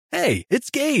Hey, it's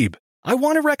Gabe. I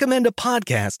want to recommend a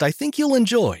podcast I think you'll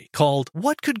enjoy called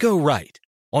What Could Go Right.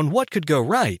 On What Could Go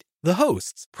Right, the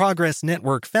hosts, Progress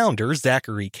Network founder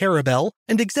Zachary Karabell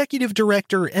and executive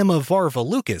director Emma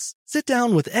Varva-Lucas, sit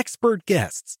down with expert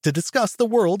guests to discuss the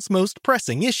world's most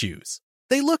pressing issues.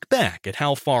 They look back at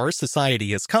how far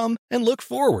society has come and look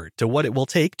forward to what it will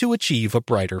take to achieve a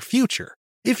brighter future.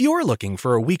 If you're looking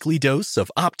for a weekly dose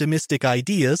of optimistic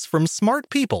ideas from smart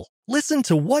people, listen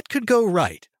to What Could Go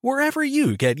Right wherever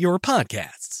you get your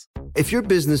podcasts. If your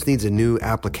business needs a new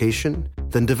application,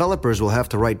 then developers will have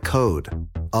to write code.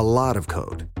 A lot of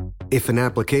code. If an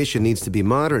application needs to be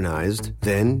modernized,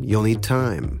 then you'll need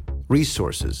time,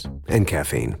 resources, and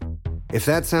caffeine. If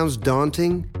that sounds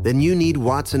daunting, then you need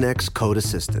Watson X Code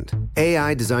Assistant.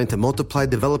 AI designed to multiply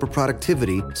developer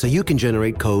productivity so you can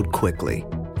generate code quickly.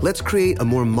 Let's create a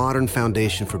more modern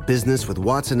foundation for business with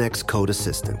Watson X Code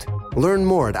Assistant. Learn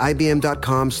more at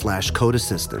ibm.com/code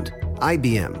assistant.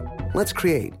 IBM. Let's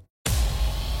create.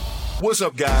 What's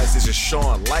up, guys? This is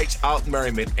Sean Lights Out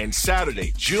Merriman, and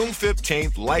Saturday, June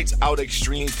 15th, Lights Out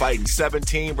Extreme Fighting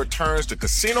 17 returns to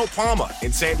Casino Palma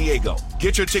in San Diego.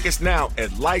 Get your tickets now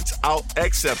at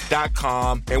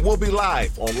lightsoutxf.com, and we'll be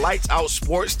live on Lights Out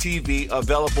Sports TV,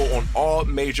 available on all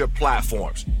major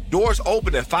platforms. Doors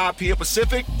open at 5 p.m.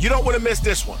 Pacific. You don't want to miss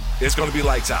this one. It's going to be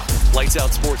lights out. Lights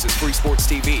Out Sports is free sports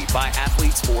TV by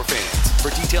athletes for fans. For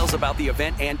details about the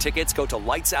event and tickets, go to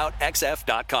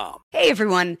lightsoutxf.com. Hey,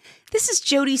 everyone. This is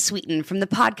Jodie Sweetin from the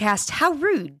podcast How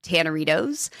Rude,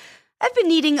 Tanneritos. I've been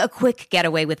needing a quick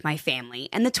getaway with my family,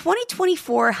 and the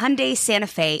 2024 Hyundai Santa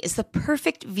Fe is the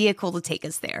perfect vehicle to take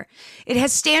us there. It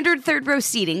has standard third-row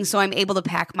seating, so I'm able to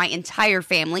pack my entire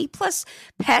family, plus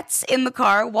pets, in the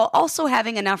car, while also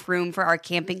having enough room for our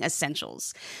camping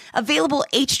essentials. Available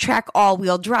H-Track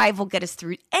all-wheel drive will get us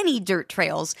through any dirt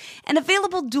trails, and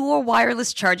available dual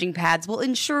wireless charging pads will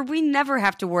ensure we never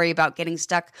have to worry about getting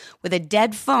stuck with a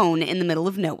dead phone in the middle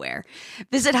of nowhere.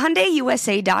 Visit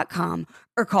HyundaiUSA.com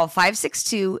or call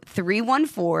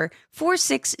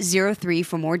 562-314-4603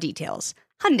 for more details.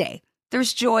 Hyundai,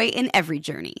 there's joy in every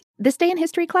journey. This Day in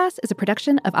History class is a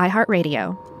production of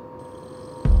iHeartRadio.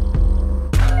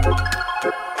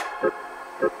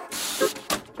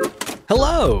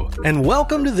 Hello, and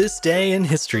welcome to This Day in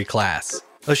History class,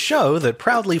 a show that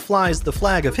proudly flies the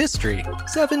flag of history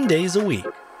 7 days a week.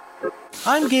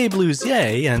 I'm Gabe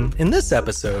Luzier, and in this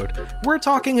episode, we're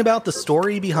talking about the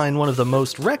story behind one of the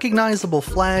most recognizable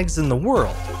flags in the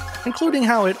world, including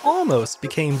how it almost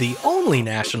became the only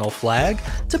national flag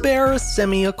to bear a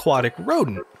semi-aquatic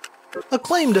rodent. A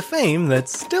claim to fame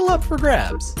that's still up for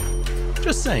grabs.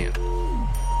 Just saying.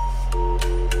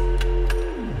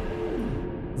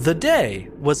 The day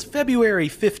was February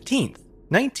 15th,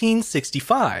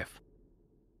 1965.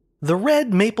 The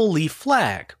red maple leaf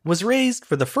flag was raised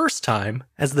for the first time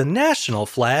as the national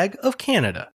flag of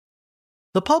Canada.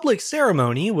 The public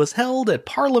ceremony was held at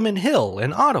Parliament Hill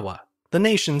in Ottawa, the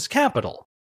nation's capital.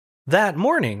 That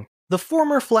morning, the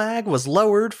former flag was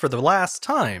lowered for the last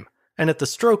time, and at the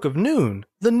stroke of noon,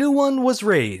 the new one was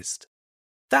raised.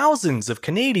 Thousands of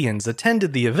Canadians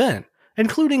attended the event,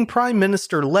 including Prime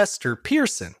Minister Lester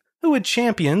Pearson, who had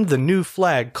championed the new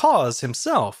flag cause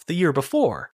himself the year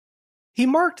before. He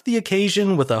marked the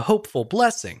occasion with a hopeful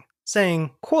blessing,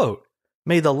 saying, quote,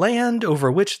 "May the land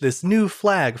over which this new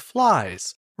flag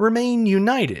flies remain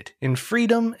united in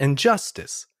freedom and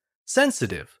justice,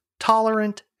 sensitive,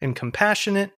 tolerant, and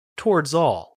compassionate towards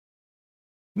all."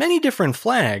 Many different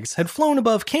flags had flown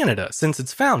above Canada since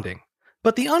its founding,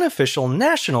 but the unofficial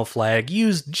national flag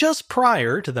used just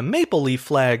prior to the maple leaf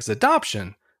flag's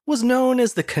adoption was known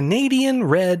as the Canadian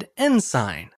Red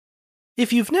Ensign.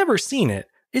 If you've never seen it,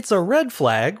 it's a red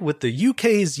flag with the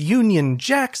UK's Union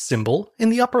Jack symbol in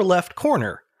the upper left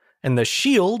corner, and the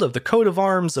shield of the coat of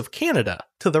arms of Canada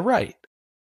to the right.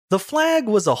 The flag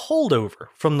was a holdover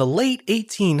from the late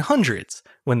 1800s,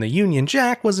 when the Union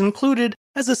Jack was included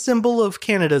as a symbol of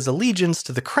Canada's allegiance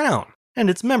to the Crown and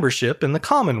its membership in the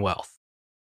Commonwealth.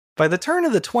 By the turn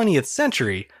of the 20th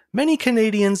century, many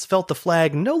Canadians felt the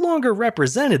flag no longer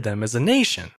represented them as a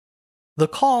nation. The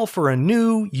call for a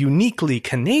new, uniquely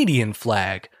Canadian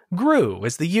flag grew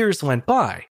as the years went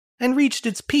by, and reached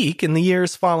its peak in the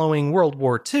years following World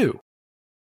War II.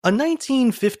 A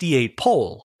 1958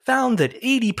 poll found that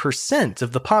 80%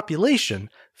 of the population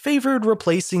favored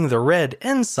replacing the red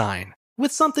ensign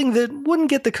with something that wouldn't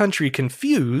get the country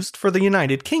confused for the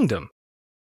United Kingdom.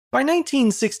 By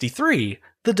 1963,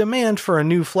 the demand for a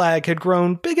new flag had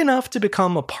grown big enough to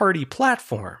become a party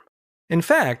platform. In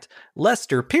fact,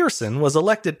 Lester Pearson was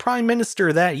elected Prime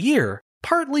Minister that year,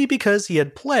 partly because he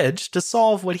had pledged to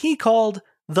solve what he called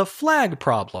the flag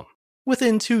problem,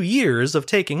 within 2 years of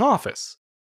taking office.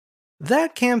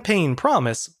 That campaign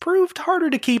promise proved harder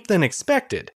to keep than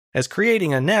expected, as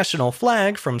creating a national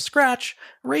flag from scratch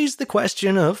raised the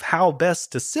question of how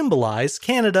best to symbolize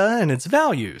Canada and its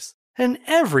values, and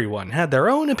everyone had their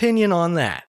own opinion on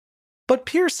that. But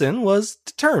Pearson was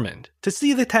determined to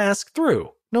see the task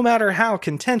through, no matter how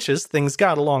contentious things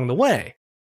got along the way.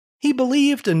 He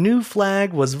believed a new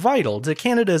flag was vital to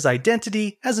Canada's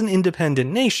identity as an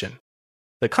independent nation.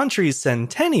 The country's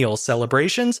centennial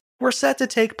celebrations were set to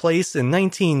take place in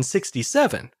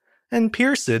 1967, and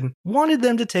Pearson wanted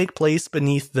them to take place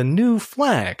beneath the new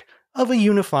flag of a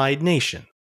unified nation.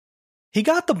 He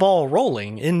got the ball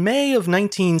rolling in May of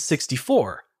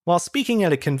 1964 while speaking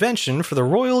at a convention for the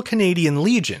Royal Canadian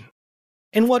Legion.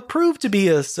 In what proved to be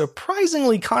a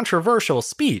surprisingly controversial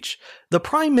speech, the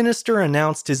Prime Minister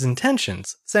announced his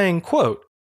intentions, saying, quote,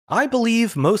 "I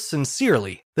believe most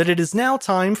sincerely that it is now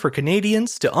time for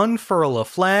Canadians to unfurl a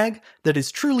flag that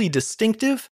is truly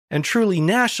distinctive and truly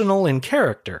national in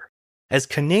character, as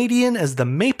Canadian as the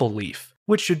maple leaf,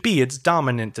 which should be its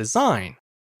dominant design,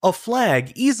 a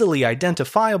flag easily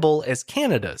identifiable as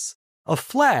Canada's, a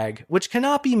flag which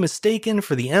cannot be mistaken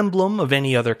for the emblem of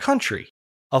any other country,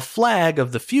 a flag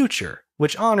of the future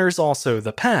which honors also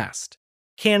the past,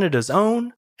 Canada's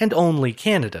own and only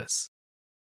Canada's."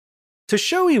 To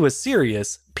show he was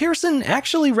serious, Pearson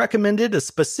actually recommended a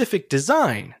specific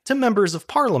design to members of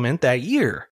Parliament that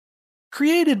year.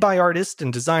 Created by artist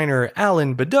and designer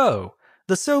Alain Bedeau,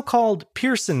 the so-called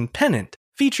Pearson pennant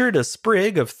featured a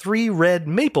sprig of 3 red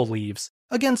maple leaves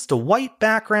against a white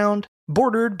background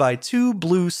bordered by 2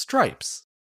 blue stripes.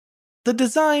 The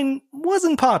design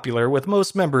wasn't popular with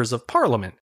most members of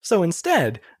Parliament, so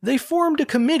instead they formed a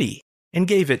committee and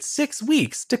gave it 6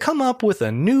 weeks to come up with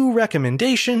a new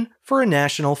recommendation for a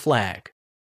national flag.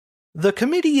 The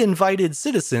committee invited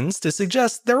citizens to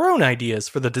suggest their own ideas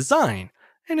for the design,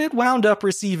 and it wound up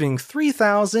receiving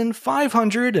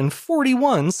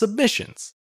 3,541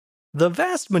 submissions. The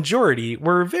vast majority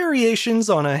were variations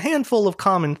on a handful of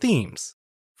common themes.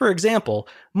 For example,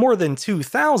 more than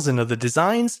 2,000 of the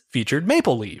designs featured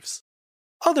maple leaves.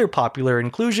 Other popular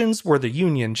inclusions were the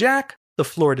Union Jack, the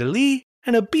fleur-de-lis,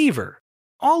 and a beaver,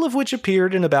 all of which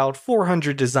appeared in about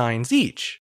 400 designs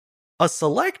each. A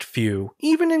select few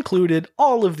even included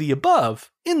all of the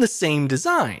above in the same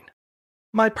design.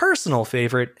 My personal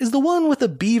favorite is the one with a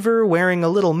beaver wearing a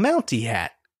little Mountie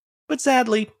hat, but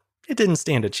sadly, it didn't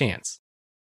stand a chance.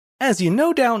 As you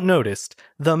no doubt noticed,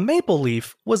 the maple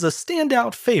leaf was a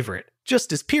standout favorite,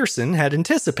 just as Pearson had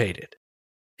anticipated.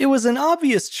 It was an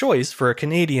obvious choice for a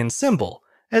Canadian symbol,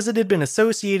 as it had been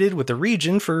associated with the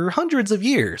region for hundreds of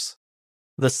years.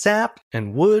 The sap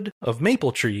and wood of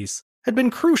maple trees had been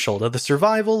crucial to the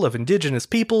survival of Indigenous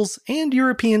peoples and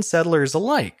European settlers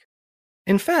alike.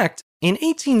 In fact, in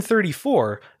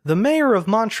 1834, the mayor of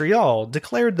Montreal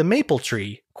declared the maple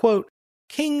tree, quote,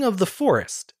 "king of the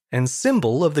forest and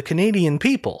symbol of the Canadian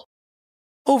people."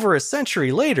 Over a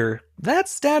century later, that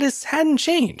status hadn't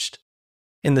changed.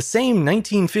 In the same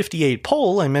 1958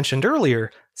 poll I mentioned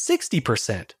earlier,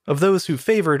 60% of those who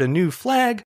favored a new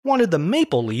flag wanted the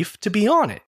maple leaf to be on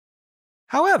it.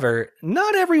 However,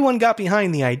 not everyone got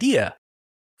behind the idea.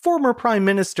 Former Prime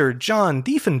Minister John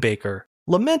Diefenbaker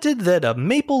lamented that a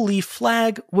maple leaf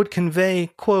flag would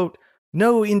convey, quote,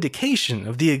 "no indication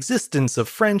of the existence of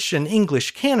French and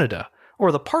English Canada,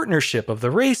 or the partnership of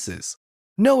the races,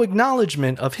 no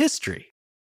acknowledgement of history."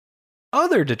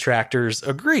 Other detractors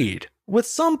agreed, with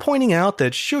some pointing out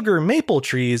that sugar maple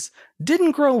trees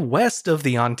didn't grow west of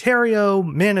the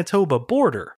Ontario-Manitoba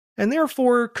border, and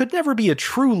therefore could never be a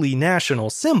truly national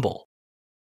symbol.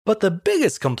 But the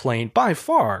biggest complaint by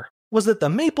far was that the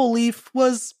maple leaf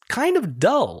was kind of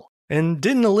dull, and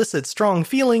didn't elicit strong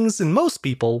feelings in most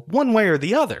people one way or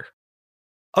the other.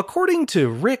 According to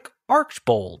Rick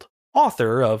Archbold,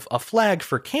 author of A Flag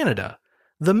for Canada,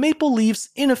 the maple leaf's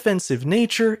inoffensive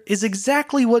nature is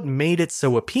exactly what made it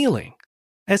so appealing.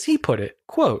 As he put it,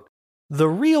 quote, "the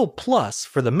real plus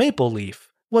for the maple leaf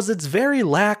was its very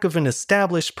lack of an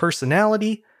established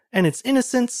personality and its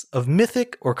innocence of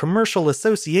mythic or commercial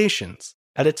associations.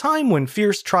 At a time when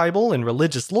fierce tribal and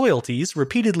religious loyalties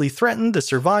repeatedly threatened the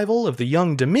survival of the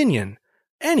young Dominion,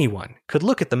 anyone could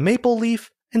look at the maple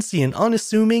leaf and see an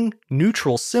unassuming,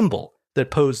 neutral symbol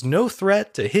that posed no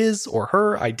threat to his or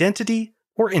her identity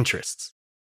or interests."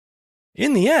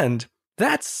 In the end,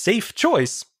 that safe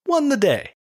choice won the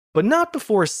day, but not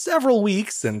before several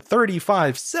weeks and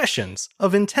 35 sessions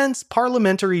of intense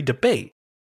parliamentary debate.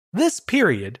 This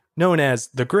period, known as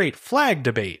the Great Flag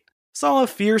Debate, saw a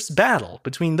fierce battle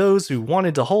between those who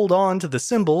wanted to hold on to the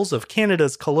symbols of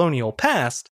Canada's colonial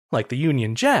past, like the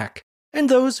Union Jack, and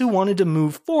those who wanted to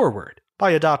move forward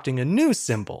by adopting a new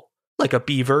symbol, like a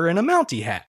beaver and a Mountie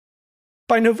hat.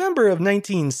 By November of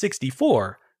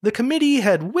 1964, the committee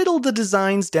had whittled the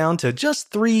designs down to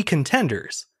just 3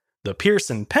 contenders: the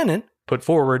Pearson pennant, put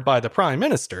forward by the Prime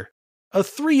Minister, a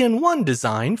 3-in-1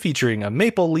 design featuring a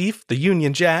maple leaf, the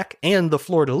Union Jack, and the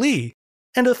fleur-de-lis,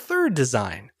 and a third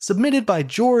design submitted by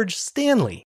George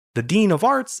Stanley, the Dean of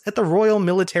Arts at the Royal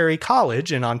Military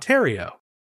College in Ontario.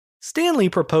 Stanley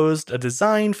proposed a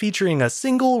design featuring a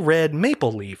single red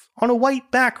maple leaf on a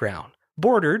white background,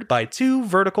 bordered by 2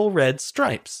 vertical red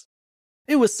stripes.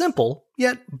 It was simple,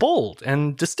 yet bold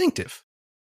and distinctive.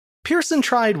 Pearson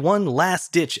tried one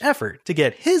last-ditch effort to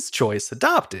get his choice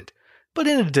adopted, but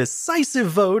in a decisive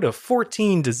vote of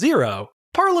 14-0,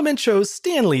 Parliament chose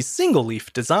Stanley's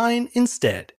single-leaf design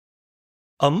instead.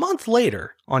 A month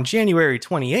later, on January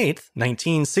 28,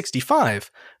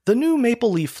 1965, the new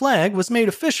maple leaf flag was made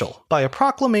official by a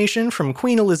proclamation from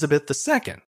Queen Elizabeth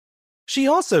II. She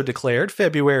also declared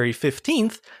February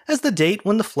 15th as the date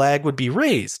when the flag would be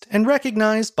raised and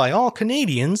recognized by all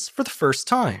Canadians for the first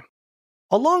time.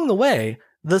 Along the way,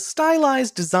 the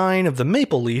stylized design of the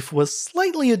maple leaf was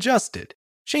slightly adjusted,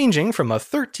 changing from a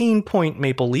 13-point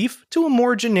maple leaf to a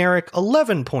more generic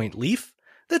 11-point leaf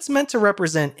that's meant to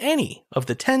represent any of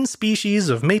the 10 species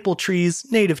of maple trees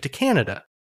native to Canada.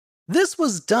 This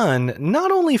was done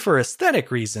not only for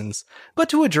aesthetic reasons, but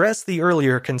to address the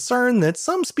earlier concern that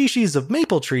some species of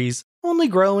maple trees only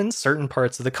grow in certain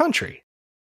parts of the country.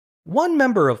 One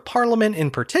member of Parliament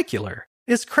in particular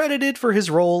is credited for his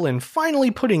role in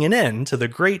finally putting an end to the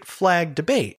Great Flag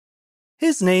debate.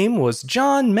 His name was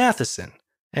John Matheson,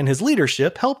 and his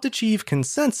leadership helped achieve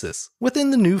consensus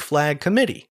within the new flag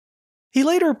committee. He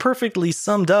later perfectly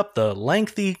summed up the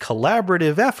lengthy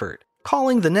collaborative effort,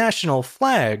 calling the national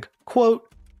flag, quote,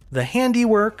 "the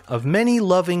handiwork of many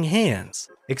loving hands,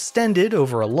 extended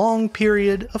over a long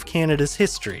period of Canada's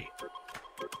history."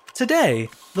 Today,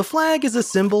 the flag is a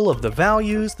symbol of the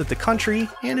values that the country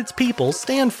and its people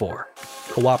stand for: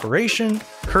 cooperation,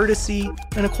 courtesy,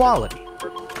 and equality.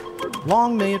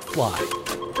 Long may it fly.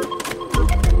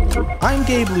 I'm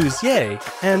Gabe Luzier,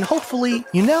 and hopefully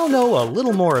you now know a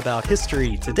little more about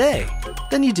history today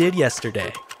than you did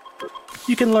yesterday.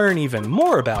 You can learn even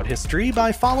more about history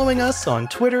by following us on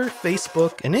Twitter,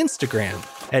 Facebook, and Instagram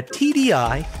at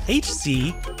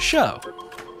TDIHC Show.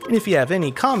 And if you have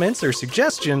any comments or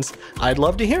suggestions, I'd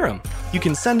love to hear them. You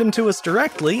can send them to us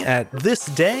directly at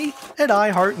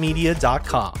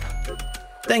thisday@iheartmedia.com.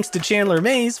 Thanks to Chandler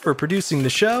Mays for producing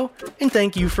the show, and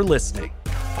thank you for listening.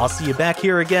 I'll see you back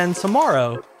here again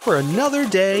tomorrow for another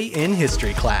day in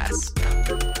history class.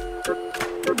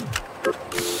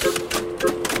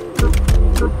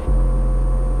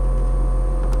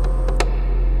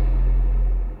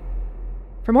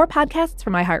 For more podcasts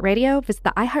from iHeartRadio, visit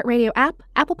the iHeartRadio app,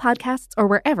 Apple Podcasts, or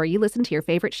wherever you listen to your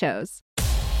favorite shows.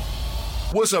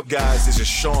 What's up, guys? This is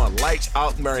Sean Lights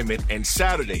Out Merriman, and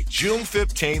Saturday, June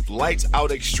 15th, Lights Out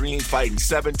Extreme Fighting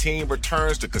 17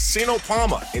 returns to Casino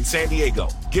Palma in San Diego.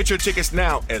 Get your tickets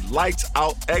now at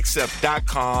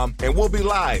lightsoutxf.com, and we'll be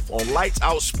live on Lights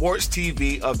Out Sports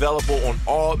TV, available on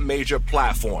all major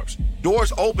platforms.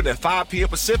 Doors open at 5 p.m.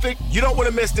 Pacific. You don't want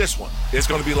to miss this one. It's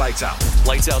going to be lights out.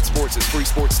 Lights Out Sports is free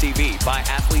sports TV by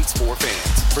athletes for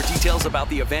fans. For details about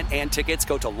the event and tickets,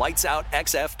 go to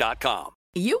lightsoutxf.com.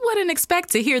 You wouldn't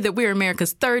expect to hear that we're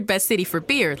America's 3rd best city for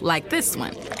beer like this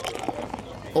one.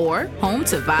 Or home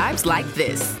to vibes like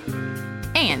this.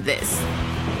 And this.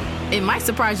 It might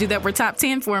surprise you that we're top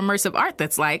 10 for immersive art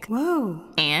that's like, whoa.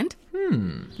 And,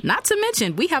 not to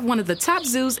mention, we have one of the top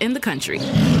zoos in the country.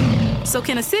 So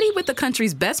can a city with the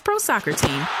country's best pro soccer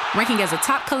team, ranking as a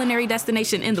top culinary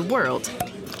destination in the world,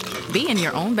 be in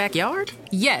your own backyard?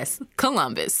 Yes,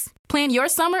 Columbus. Plan your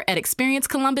summer at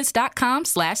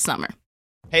experiencecolumbus.com/summer.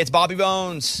 Hey, it's Bobby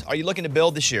Bones. Are you looking to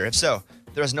build this year? If so,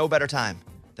 there is no better time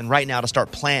than right now to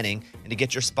start planning and to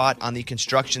get your spot on the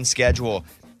construction schedule.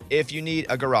 If you need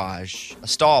a garage, a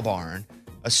stall barn,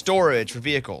 a storage for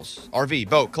vehicles, RV,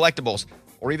 boat, collectibles,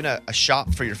 or even a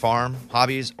shop for your farm,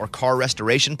 hobbies, or car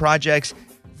restoration projects,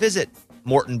 visit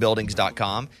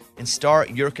MortonBuildings.com and start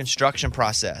your construction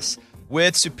process.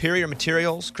 With superior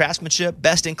materials, craftsmanship,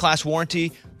 best-in-class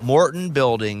warranty, Morton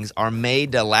Buildings are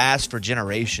made to last for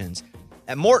generations.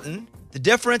 At Morton, the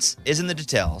difference is in the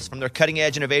details. From their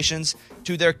cutting-edge innovations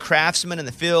to their craftsmen in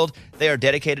the field, they are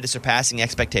dedicated to surpassing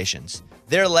expectations.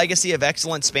 Their legacy of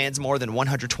excellence spans more than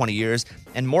 120 years,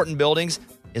 and Morton Buildings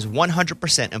is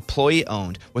 100%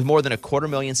 employee-owned with more than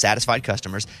 250,000 satisfied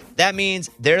customers. That means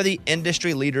they're the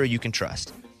industry leader you can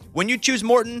trust. When you choose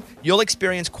Morton, you'll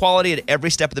experience quality at every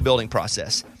step of the building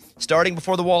process, starting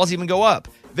before the walls even go up.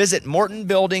 Visit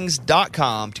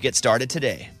MortonBuildings.com to get started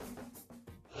today.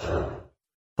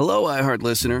 Hello, iHeart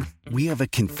listener. We have a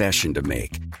confession to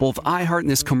make. Both iHeart and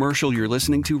this commercial you're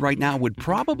listening to right now would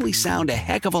probably sound a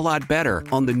heck of a lot better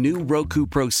on the new Roku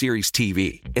Pro Series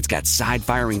TV. It's got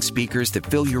side-firing speakers that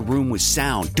fill your room with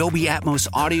sound, Dolby Atmos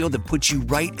audio that puts you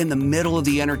right in the middle of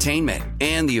the entertainment,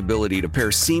 and the ability to pair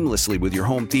seamlessly with your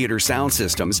home theater sound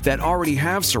systems that already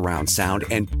have surround sound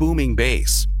and booming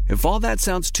bass. If all that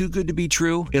sounds too good to be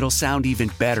true, it'll sound even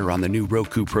better on the new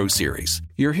Roku Pro Series.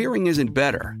 Your hearing isn't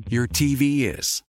better, your TV is.